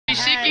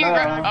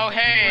being oh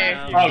hey.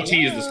 Oh,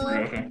 T is the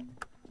spray. Okay.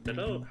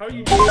 Hello, how are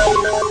you?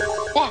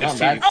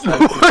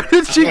 Where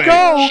did she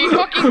go? She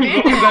fucking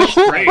did.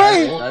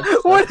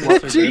 Wait, where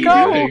did she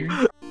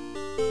go?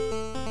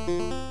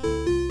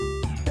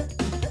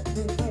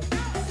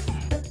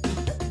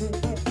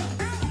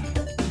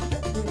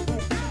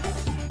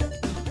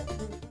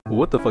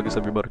 What the fuck is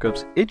up, your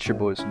buttercups? It's your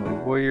boy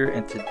Smooth Warrior,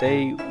 and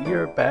today we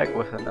are back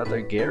with another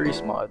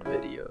Garry's Mod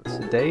video.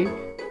 Today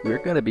we're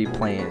gonna be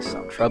playing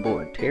some Trouble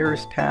in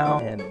Terrorist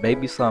Town and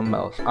maybe something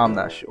else. I'm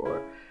not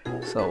sure.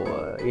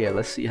 So yeah,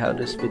 let's see how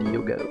this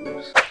video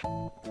goes.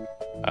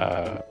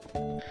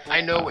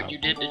 I know what you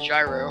did to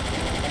Gyro.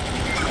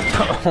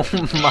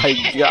 Oh my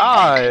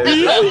god!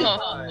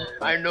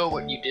 I know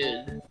what you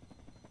did.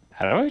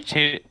 How do I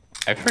change?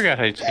 I forgot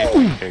how to change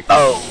my character.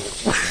 Oh.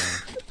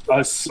 It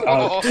was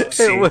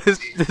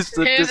just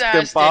a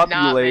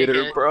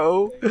discombobulator,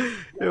 bro.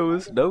 There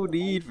was no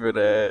need for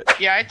that.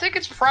 Yeah, I think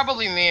it's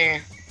probably me.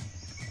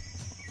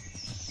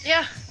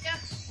 Yeah.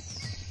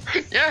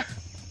 Yeah.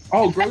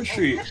 Oh,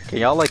 grocery. Can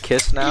y'all like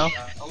kiss now?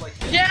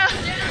 Yeah.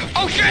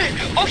 Oh shit!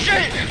 Oh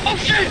shit! Oh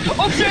shit!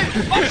 Oh shit!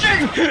 Oh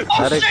shit!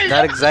 Oh shit!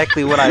 Not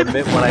exactly what I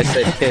meant when I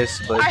said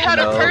kiss, but I had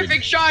you know. a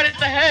perfect shot at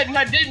the head and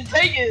I didn't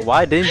take it.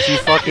 Why didn't you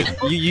fucking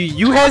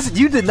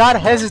you did not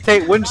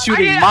hesitate when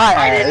shooting my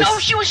I ass. didn't know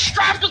she was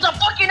strapped with a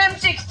fucking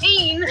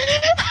M16.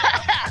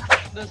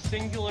 The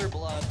singular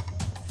blood.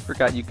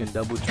 Forgot you can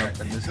double jump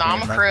in this Nah, game,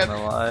 I'm a not crib.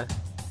 gonna lie.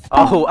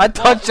 Oh, I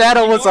thought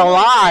Shadow was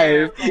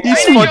alive! He's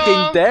I know.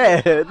 fucking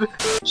dead!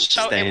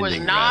 So it was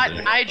not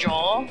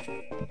Nigel.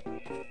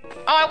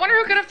 Oh, I wonder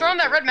who could have thrown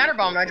that red matter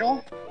bomb,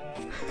 Nigel.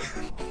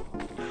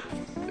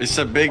 It's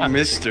a big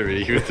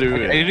mystery who threw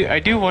it. I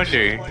do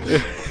wonder.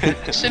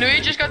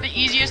 Sinui just got the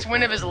easiest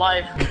win of his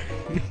life.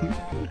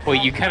 Well,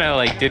 you kind of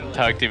like didn't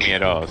talk to me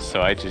at all,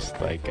 so I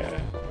just like.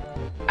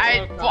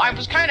 I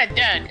was kind of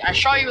dead. I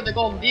shot you with the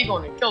golden eagle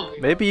and it killed me.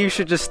 Maybe you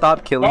should just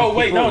stop killing Oh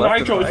wait, people no, left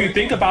Nitro. and If you right.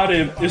 think about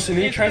it, if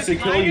Sunil tries to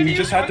kill you, you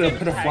just have to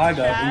put a flag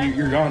up and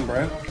you're gone,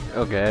 bro.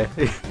 Okay.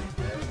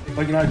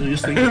 Like Nigel,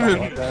 just think about it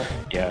like that.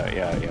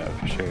 Yeah,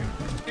 for sure.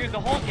 Dude, the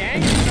whole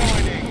gang is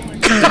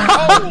joining.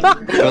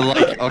 But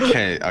like,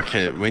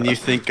 okay, when you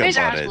think His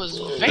about ass it, was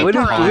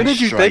What did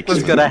you think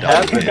was gonna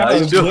happen? That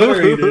was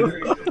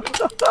obliterated.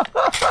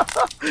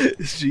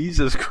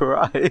 Jesus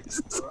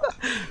Christ.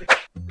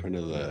 front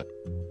of the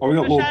Oh, we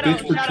got little Shadow,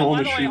 bitch patrolling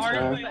the by streets way,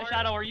 now.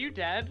 Shadow, are you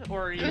dead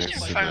or are you? Who's just,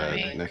 in like, front of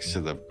me? next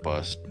to the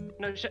bus.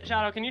 No,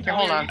 Shadow, can you Here,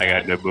 tell hold me? on. I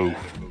got no move. Are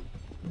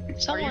you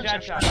Someone's dead,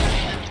 in Shadow?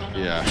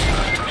 Yeah.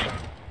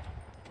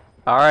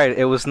 Alright,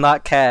 it was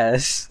not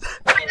Cass.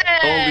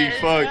 Holy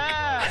fuck.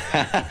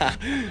 Yeah.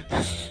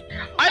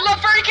 I love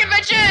furry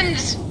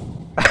conventions!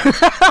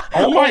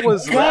 Oh my What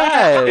was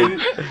god!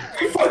 that?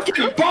 You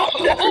fucking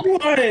bombed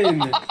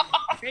everyone!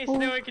 Hey,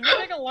 Stewie, can you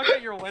take a look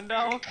at your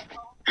window?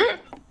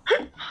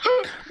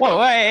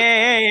 Whoa,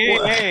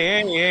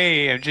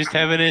 hey, I'm just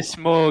having a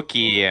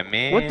smoky,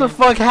 man. What the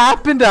fuck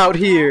happened out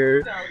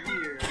here?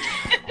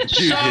 Dude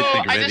So, hit the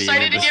I gritty,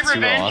 decided to this get is too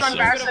revenge awesome. on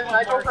Bass and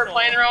Nigel for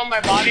playing around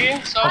with my body,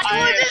 so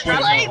I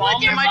strapped a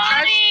bomb in my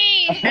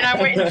chest, and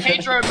I went and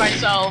Pedro'd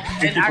myself, and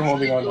Thank you for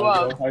holding actually on, blew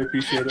up. Nigel. I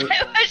appreciate it.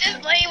 I was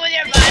just playing with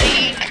your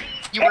body.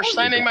 You were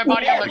slamming my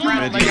body on the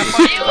ground like a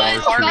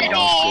fucking Barbie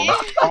doll.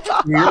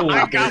 You're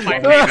I got my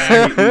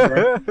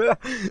payback.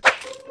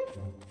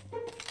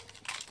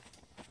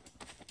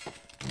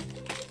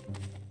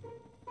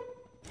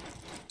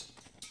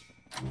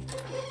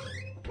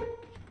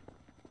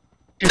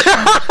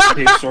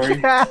 Okay, sorry.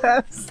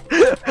 Cass.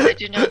 I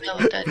do not know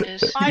what that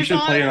is. You should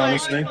play it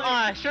honestly.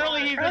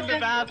 Surely he's in the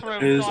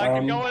bathroom, Is so I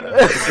can go in the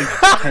it's like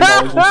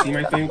 $10 on Steam,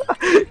 I think.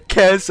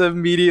 Cass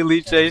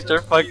immediately changed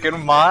her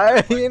fucking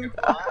mind.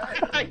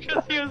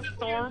 Because he was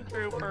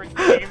stormtrooper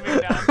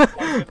gaming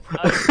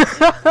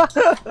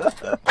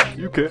down.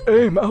 You can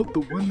aim out the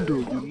window,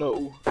 you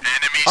know.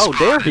 Oh,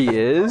 there he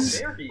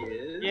is.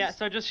 Yeah,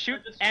 so just shoot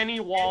any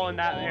wall in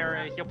that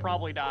area, he'll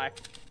probably die.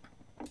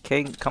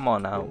 King, come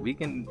on now.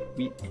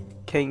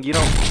 King, you don't.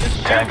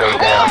 You're the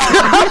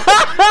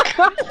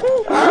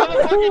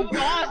fucking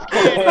boss,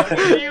 kid! Why are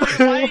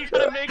you trying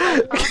to make a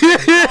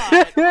perfect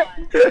shot?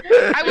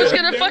 I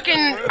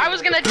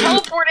was gonna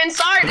teleport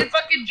inside and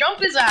fucking jump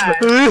his ass.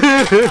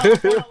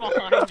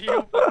 Behind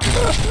you.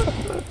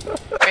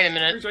 Wait a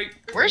minute.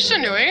 Where's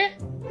Sinui?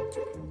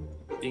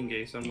 Being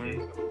gay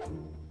somewhere.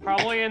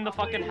 Probably in the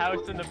fucking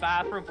house, in the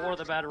bathroom, or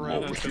the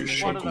bedroom.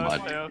 One of those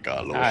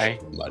two. Hi.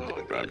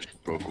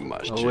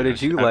 Oh, what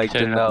did you like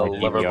to know,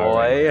 lover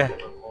boy?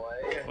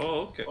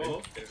 Oh, okay.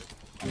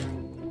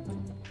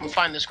 I'll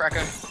find this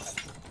cracker.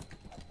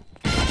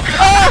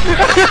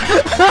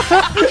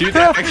 Dude,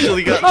 that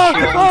actually got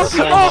trolled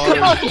so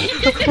hard.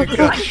 You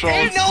got trolled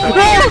Ain't no so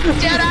way!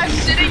 Dead ass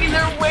sitting in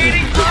there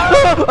waiting.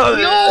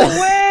 No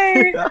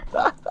way!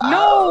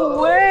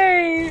 No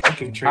way!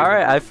 All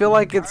right, I feel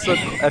like it's King.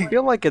 I'm you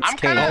kinda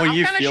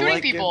feel shooting like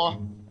it?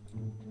 people.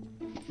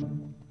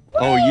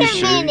 Oh, you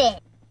sure?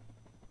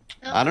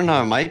 I don't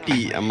know. It might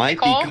be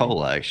Cole?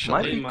 Cole actually.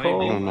 Might be I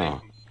Cole. don't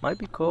know. Might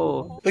be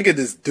cool. Look at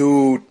this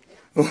dude.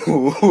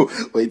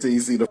 Wait till you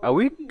see the. Are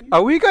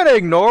we gonna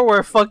ignore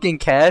where fucking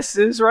Cass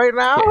is right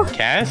now?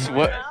 Cass,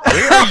 what?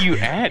 Where are you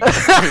at?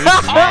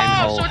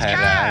 Oh, so it's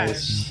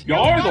Cass.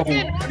 Y'all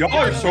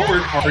are so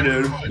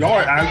retarded. Y'all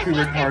are actually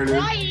retarded.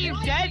 Why are you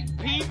dead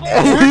people?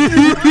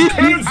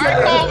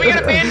 Alright, Cole, we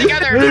gotta band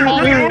together.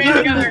 Cole, we gotta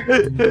band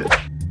together.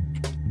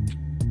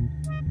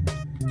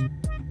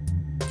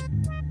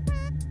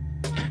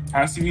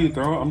 Pass you to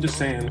throw it. I'm just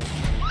saying.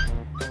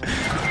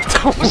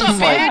 What's up,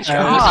 bitch?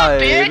 God. What's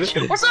up,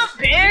 bitch? What's up,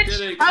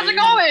 bitch? How's it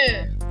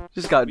going?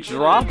 Just got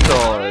dropped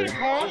on.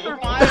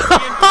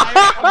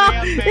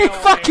 He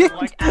fucking.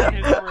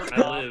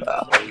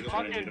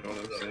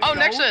 Oh,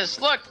 Nexus,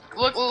 look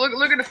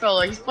at the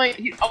fella. He's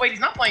playing. Oh wait, he's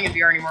not playing in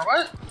VR anymore.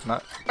 What?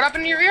 Not. What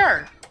happened to your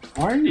VR?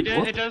 Why are you?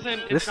 It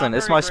doesn't. Listen,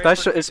 it's my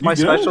special. It's my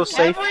special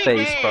safe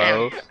space,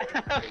 bro.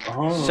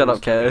 Oh. Shut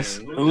up, Cass.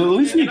 At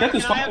least you got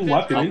this fucking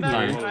weapon in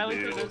here.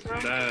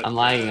 I'm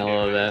lagging a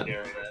little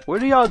bit.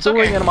 What are y'all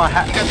doing in my You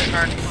got this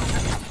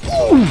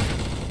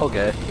card.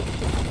 Okay.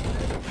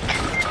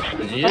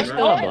 Did you just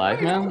kill a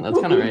black man? That's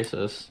kind of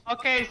racist.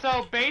 Okay,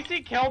 so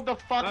Basie killed the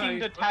fucking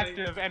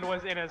detective and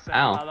was innocent.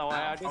 Ow. By the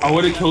way, I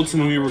would have killed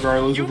Tsunui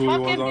regardless of who he was,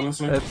 fucking-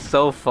 honestly. That's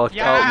so fucked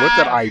up. What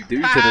did I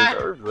do to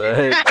deserve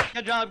that?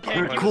 Good job, King.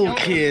 They're cool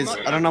kids.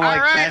 I don't know why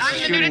Alright, Cass is I'm the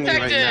new shooting me right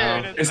now.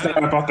 detective. It's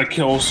not about the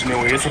kill,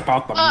 Tsunui. It's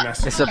about the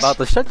message. It's about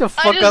to shut the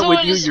fuck just up with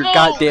wanna you, your smoke.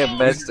 goddamn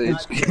message.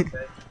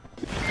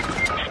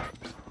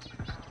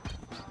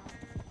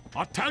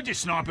 I told you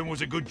sniping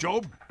was a good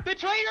job. The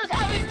traitors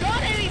haven't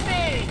done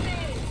anything.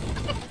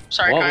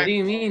 Sorry, What do Kine.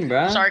 you mean,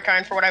 bro? Sorry,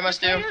 Kine, for what I must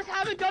do. Traitors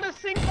haven't done a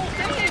single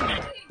thing.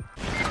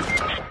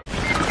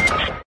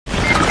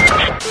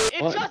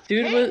 It's What? just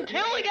Dude, King what-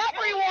 killing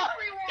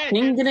everyone.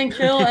 King didn't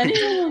kill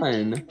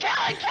anyone. Killing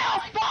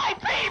killed 5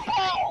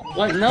 people.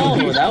 What?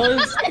 No, that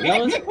was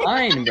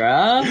fine,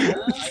 bro.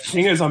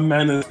 King is a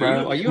menace,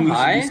 bro. Are you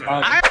high?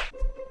 Stop.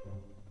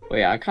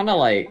 Wait, I kind of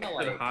like.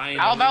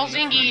 Alabal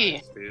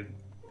Zingy.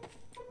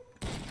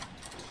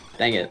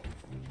 Dang it.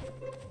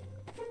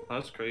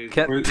 That's crazy.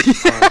 Can,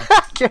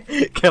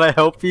 can I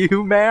help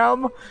you,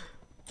 ma'am?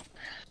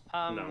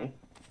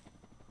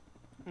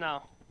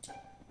 No.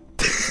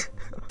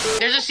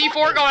 There's a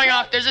C4 going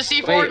off. There's a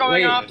C4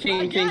 going off.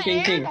 King.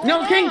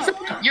 No, King!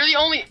 You're the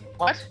only.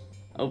 What?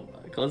 Oh,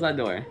 close that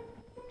door.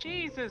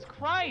 Jesus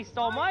Christ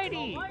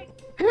Almighty.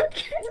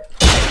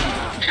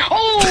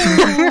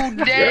 Oh,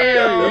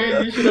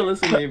 damn. You should have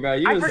listened to me, bro.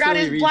 You I was forgot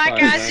silly his black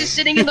retard, ass bro. is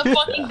sitting in the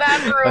fucking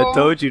bathroom. I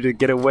told you to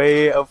get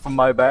away up from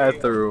my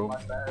bathroom.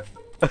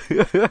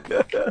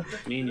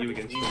 Me and you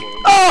against the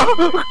world.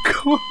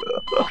 Oh,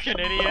 Fucking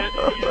idiot.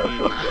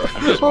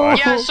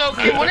 Yeah, so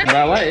what if?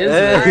 Bro, what is Hey.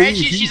 this? Alright,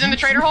 she's in the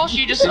trader hall.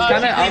 She just. She's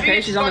kinda, leaving.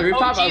 okay, she's on the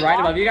rooftop, OT right lock.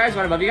 above you guys,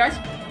 right above you guys.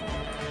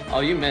 Oh,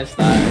 you missed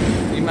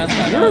that. You messed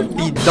that up.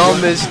 the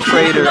dumbest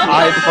traitor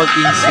I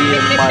fucking see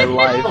in my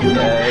life,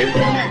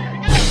 man.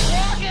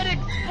 Fucking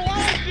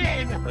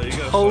explosion. There you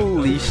go.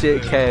 Holy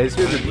shit, Cass,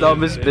 you're the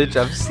dumbest bitch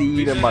I've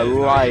seen in my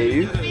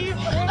life.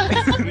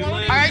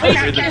 Alright,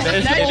 Cass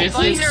is dead. She's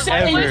laying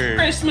there.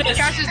 Cass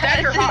is dead.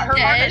 Her heart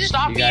can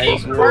stop You guys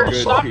beating. were Heart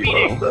good stop people.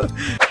 beating.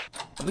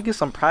 Let me get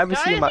some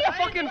privacy Guys, in my. a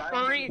fucking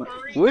furry.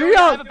 Where I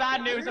y'all? have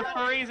bad news. A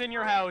furry's in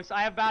your house.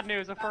 I have bad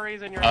news. A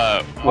furry's in your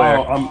house. Where?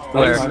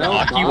 Where? No,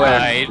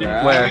 Occupied.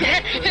 bro. Where?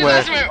 His Where?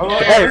 ass went,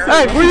 Hey,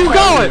 hey, where you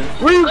going?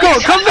 Where you going?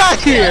 Come back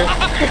here!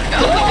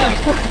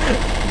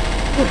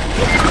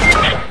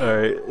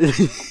 Alright.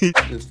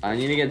 I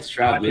need to get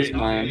strapped this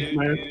time.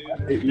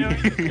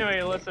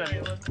 Anyway, listen.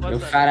 Yo,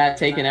 fat at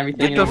taking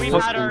everything. Get the in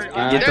fuck- existence, get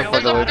man. the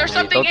fuck away There's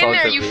from me. something Don't in talk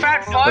there, to you me.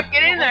 fat fuck.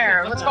 Get in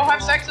there. Let's go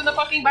have sex in the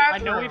fucking I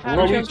know bathroom. we've had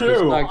What do we a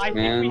do? I think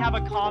man. we have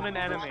a common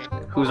enemy.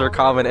 Who's our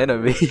common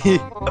enemy?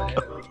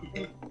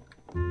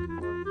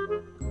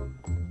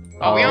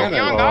 Oh, we on I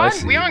God?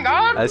 see. We on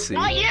God? I see.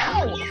 Not you!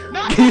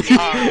 Not Oh,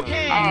 fucking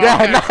King!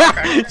 Yeah,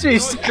 okay. she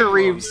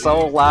screamed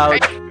so loud.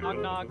 Knock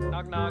knock,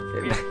 knock knock.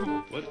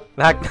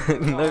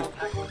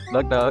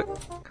 Knock, knock.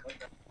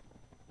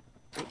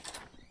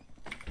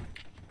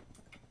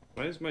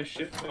 Why is my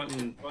shift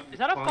button? Is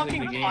that a pausing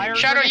fucking the game? fire?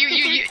 Shadow,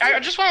 I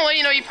just want to let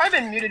you know you've probably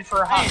been muted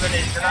for a hot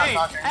minute. You're not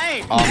talking.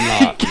 Hey! I'm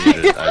not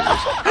muted.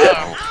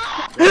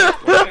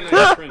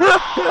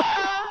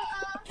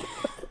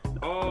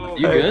 Oh,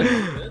 You good?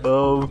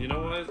 You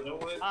know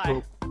what?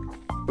 Hi.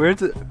 Where's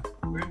the?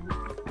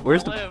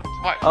 Where's the? Lived.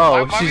 Why, Oh, why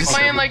are we she's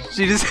playing like?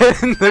 she just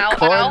hit in the Ow, ow,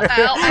 corner.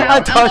 ow, ow, I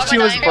thought she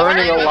was ow,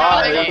 burning ow, ow,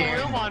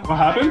 alive. Room on What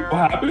happened? fire.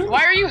 What happened?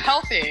 Why are you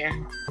healthy?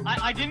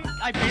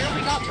 I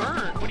barely got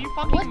burned. What do you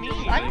fucking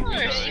mean? I don't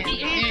understand.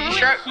 He threw it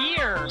Sure.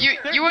 here.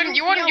 You wouldn't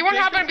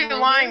happen to be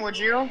lying, would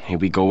you? Here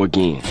we go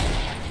again.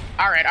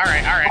 Alright.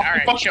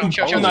 Chill.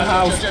 In the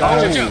house.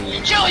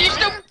 Chill, you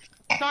stupid.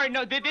 Sorry,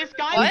 no, this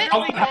guy What?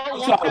 really don't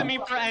look at me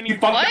for He anything.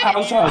 fucked the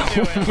house up.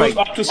 He was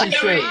up to some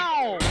shit.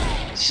 Ow!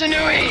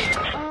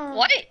 Sanui.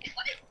 What? He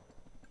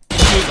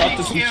was up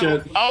to some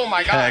shit. Oh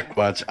my god. Heck,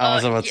 watch. I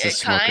was about to yeah,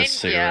 smoke a kind,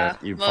 cigarette.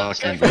 yeah. You Well,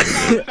 fucking.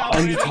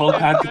 And he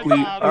telepathically.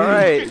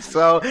 Alright,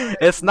 so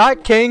it's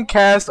not King,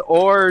 Cass,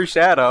 or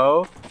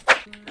Shadow.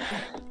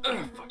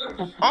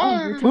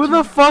 Who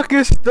the fuck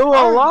is still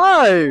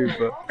alive?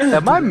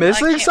 Am I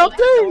missing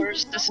something?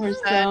 It's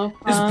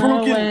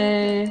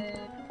broken.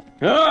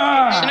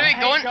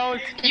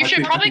 You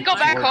should probably go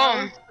back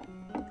home.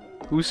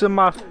 Who's in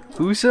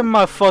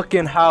my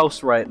fucking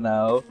house right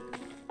now?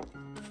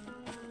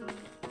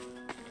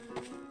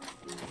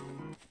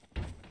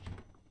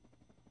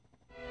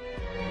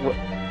 What?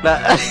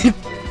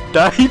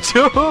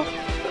 Daijo?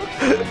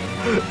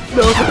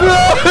 No.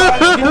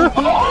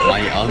 My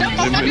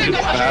unlimited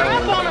power.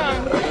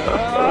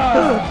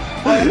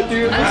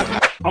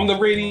 I'm the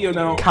radio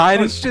now.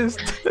 Kind is just.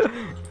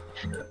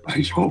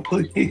 Daijo,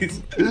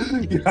 please.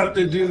 You have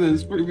to do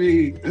this for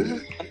me.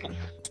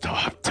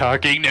 Stop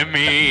talking to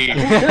me.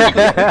 Fucking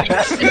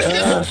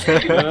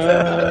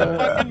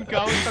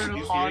ghosts are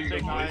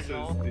haunting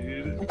Nigel.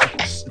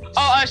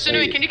 Oh,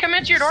 Sunui, can you come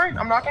into your door?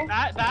 I'm knocking.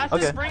 That's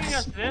Okay. just bringing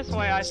us this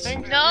way, I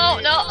think. No,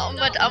 I'm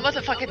about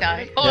to fucking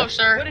die. Hello,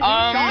 sir.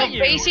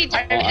 Basically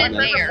died in I've heard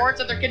there. reports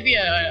that there could be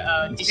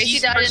a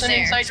deceased died in person there.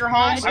 inside your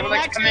home. I would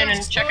like to come in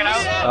and check it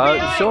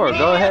out. Sure,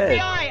 go ahead.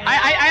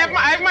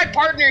 I have my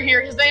partner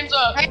here. His name's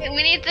Hey,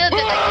 we need to.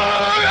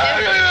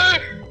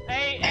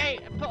 Hey.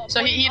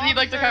 So he'd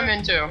like to come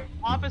in too.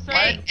 Officer.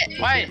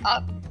 Why?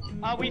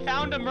 We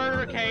found a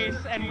murder case,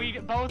 and we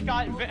both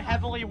got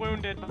heavily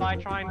wounded by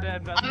trying to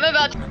investigate. I'm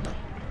about to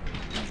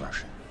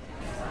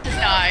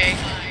die.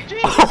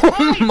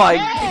 Oh my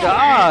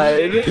god!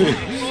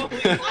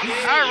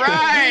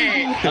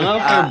 Alright! Come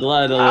up for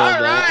blood a little bit.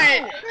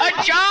 Alright! A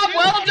job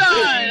well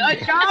done! A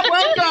job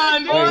well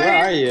done, Wait, where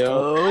are boys! you?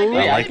 Oh,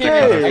 Wait, I like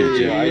can't the find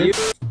you. Are you?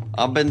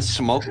 I've been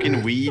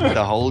smoking weed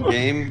the whole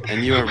game,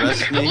 and you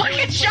arrest me? Look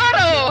at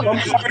Shadow! I'm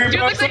sorry,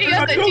 Dude, looks like he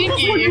got the I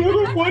tiki.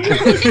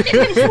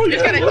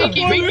 He's got a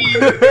tiki winky.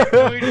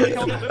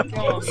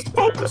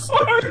 I'm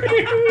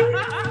sorry.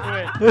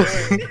 Do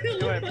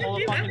it. Pull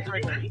the fucking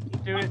trigger.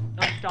 Do it.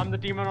 I'm the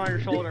demon on your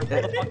shoulder.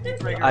 Pull the fucking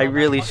trigger. I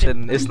really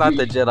shouldn't. It's not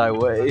the Jedi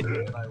way.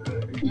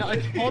 No,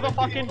 it's pull the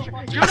fucking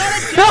trigger. You're not a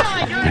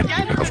Jedi! You're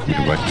against the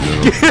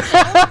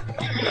Jedi!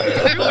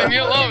 Leave me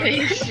alone.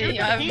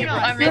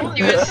 I'm in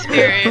your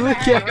spirit.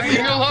 Look at Leave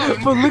me alone.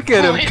 But look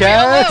at him, Leave me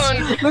Cass.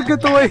 alone. Look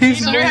at the way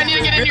he's Sunui, I need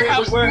to get in your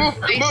house. Move.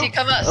 Basically,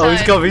 come outside. Oh,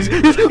 he's coming.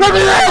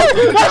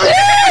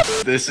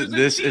 This is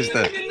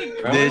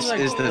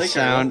the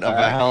sound of a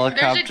There's a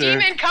helicopter.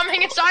 demon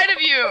coming inside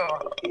of you.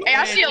 Hey,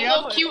 I see a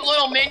cute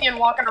little minion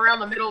walking around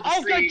the middle of the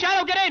Oh, street.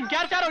 Shadow, get in!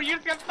 Shadow, you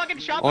just got fucking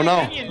shot Oh, by no.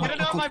 a minion! Get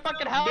it out of my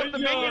fucking house, the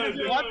minion is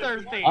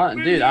bloodthirsty!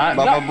 Dude, I.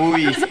 Baba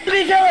Booey.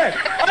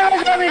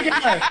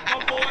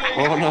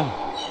 Oh no.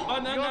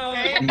 You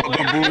okay? Baba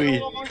Booey.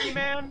 Little monkey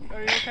man? Are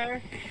you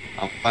okay?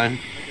 I'm fine.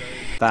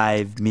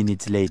 5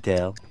 minutes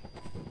later.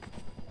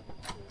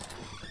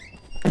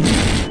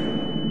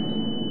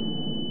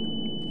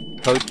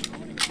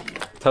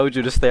 Told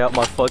you to stay out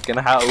my fucking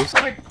house. So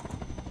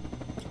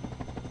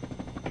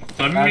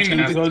I've been meaning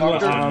to ask this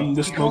question.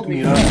 This smoke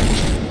me up. So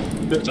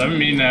I've been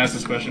meaning to ask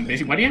this question.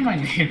 Basically, why do you have my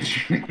name?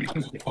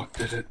 Fuck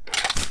did it.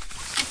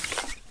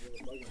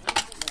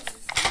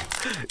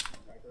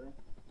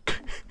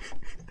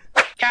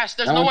 Cash,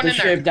 there's Down no with one the in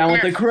there. ship, down Come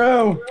with the here.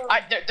 crew!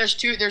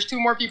 There's two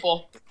more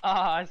people.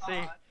 I see.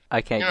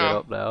 I can't get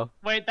up now.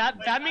 Wait,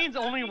 that means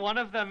only one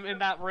of them in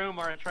that room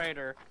are a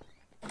traitor.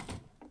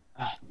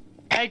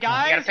 Hey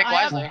guys, You gotta pick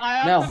wisely. I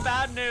have No. some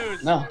bad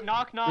news. No.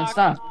 Knock knock.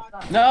 Stop.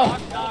 No!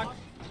 Knock knock.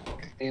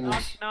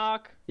 Knock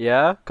knock.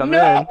 Yeah, come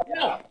in.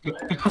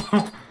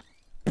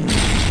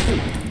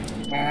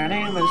 My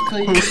name is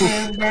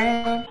Cleveland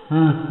Brown.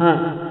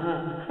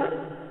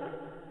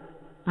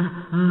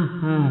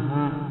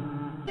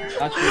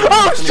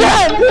 Oh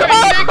shit!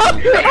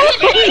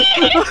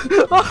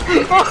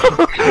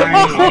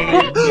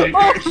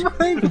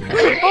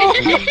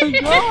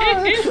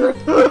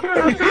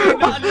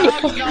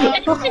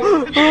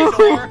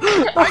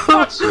 I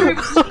thought Sunui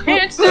was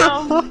pants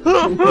down.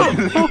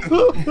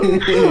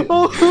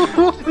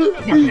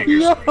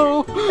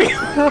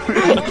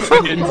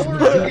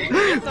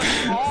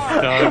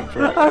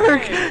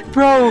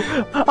 Bro,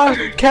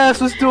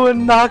 Cass was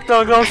doing knock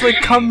knock. I was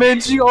like, come in.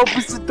 She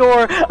opens the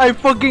door. I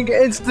fucking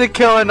insta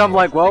kill, and I'm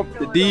like, well,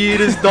 the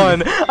deed is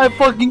done. I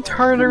fucking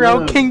turn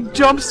around. King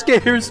jump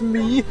scares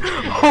me.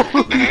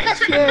 Holy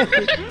shit!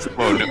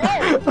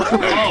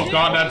 Oh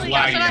god, that's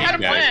Cass and I had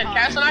a lagging. plan.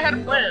 Cass and I had a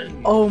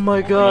plan. Oh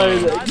my god.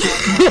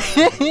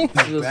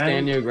 Just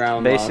stand your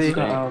ground, boss.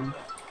 Basie?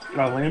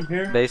 Got a lamp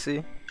here?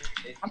 Basie,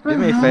 do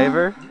me a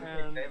favor.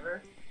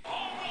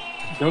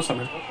 Know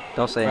something.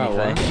 Don't say Bro,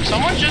 anything.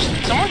 Someone just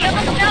No.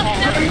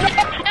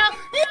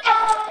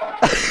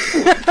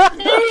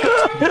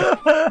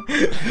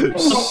 What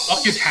the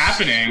fuck is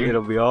happening?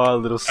 It'll be all a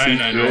little I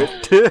know.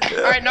 secret.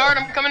 Alright, Nard,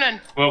 I'm coming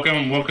in.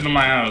 Welcome to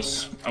my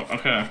house. Oh,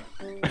 okay.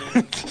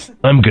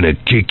 I'm gonna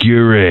kick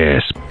your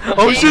ass.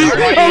 Oh shit!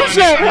 Oh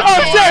shit!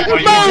 Oh shit!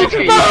 Move!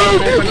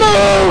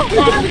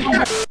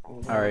 Move! Move!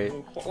 Alright,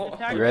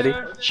 you ready?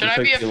 Should I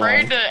be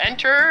afraid to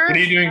enter? What are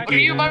you doing? What are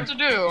you about to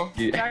do?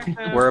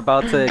 We're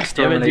about to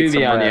exterminate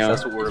some on rats, you.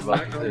 that's what we're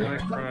about to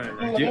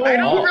do. I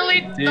don't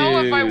really know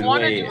if I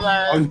want to do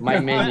that. My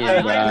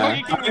minion, bro.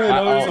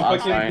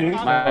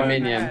 My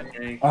minion.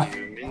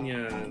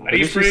 What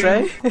did she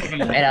say?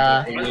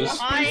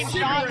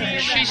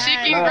 She's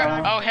seeking.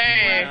 Oh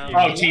hey.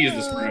 Oh, T is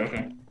the spray.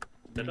 Okay.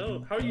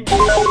 How are you?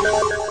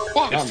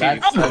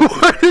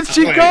 Where did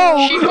she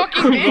go? She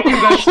fucking did.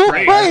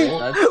 Wait,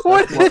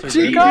 where did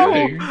she go?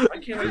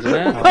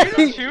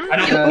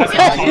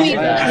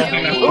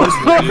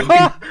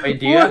 Wait,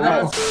 do you have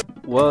that?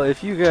 Well,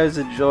 if you guys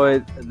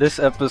enjoyed this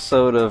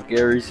episode of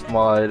Garry's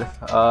Mod,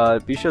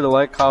 be sure to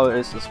like, comment,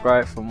 and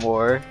subscribe for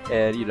more.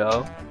 And you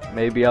know,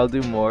 maybe I'll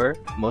do more.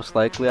 Most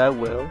likely I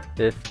will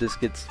if this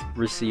gets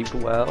received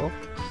well.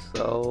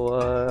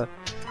 So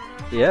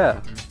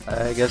yeah,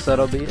 I guess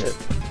that'll be it.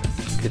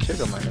 Good check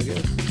on mine, I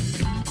guess.